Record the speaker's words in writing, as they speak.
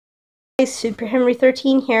Super Henry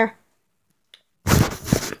 13 here.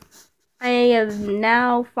 I am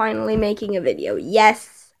now finally making a video.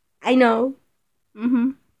 Yes, I know.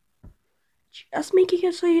 Just making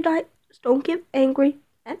it so you guys don't get angry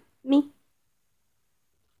at me.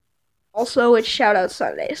 Also, it's Shoutout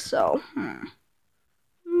Sunday, so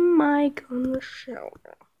am I gonna shout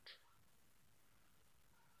out?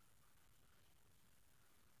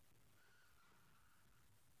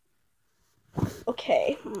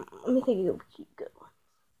 Okay, let me think of a good one.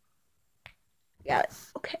 Got it.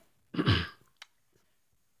 Okay.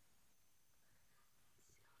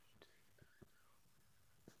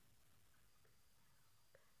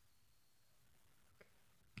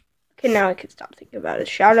 Okay, now I can stop thinking about it.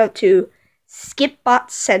 Shout out to Skipbot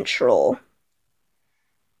Central,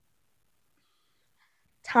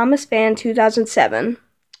 Thomas Fan 2007,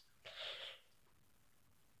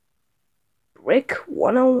 Brick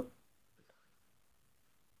 101.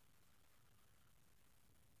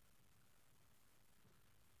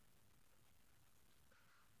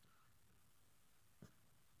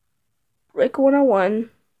 Brick 101.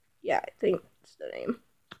 Yeah, I think that's the name.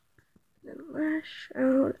 And then last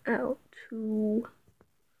shout out to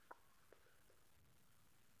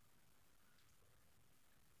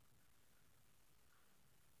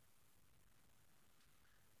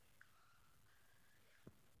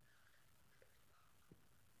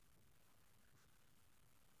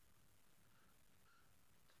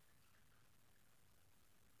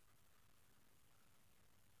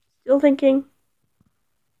still thinking.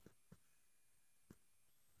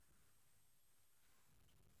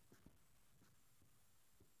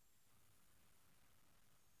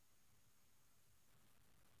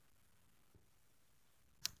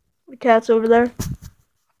 The cat's over there.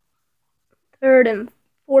 Third and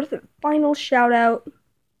fourth and final shout out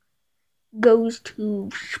goes to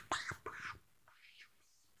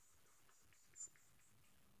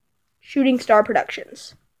Shooting Star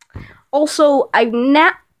Productions. Also,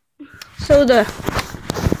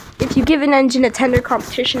 if you give an engine a tender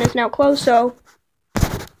competition is now closed, so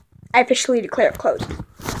I officially declare it closed.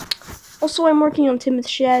 Also, I'm working on Timothy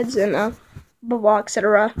Sheds and blah blah,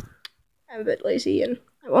 etc. I'm a bit lazy and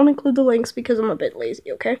I won't include the links because I'm a bit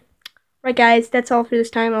lazy, okay? Right guys, that's all for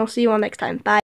this time. I'll see you all next time. Bye.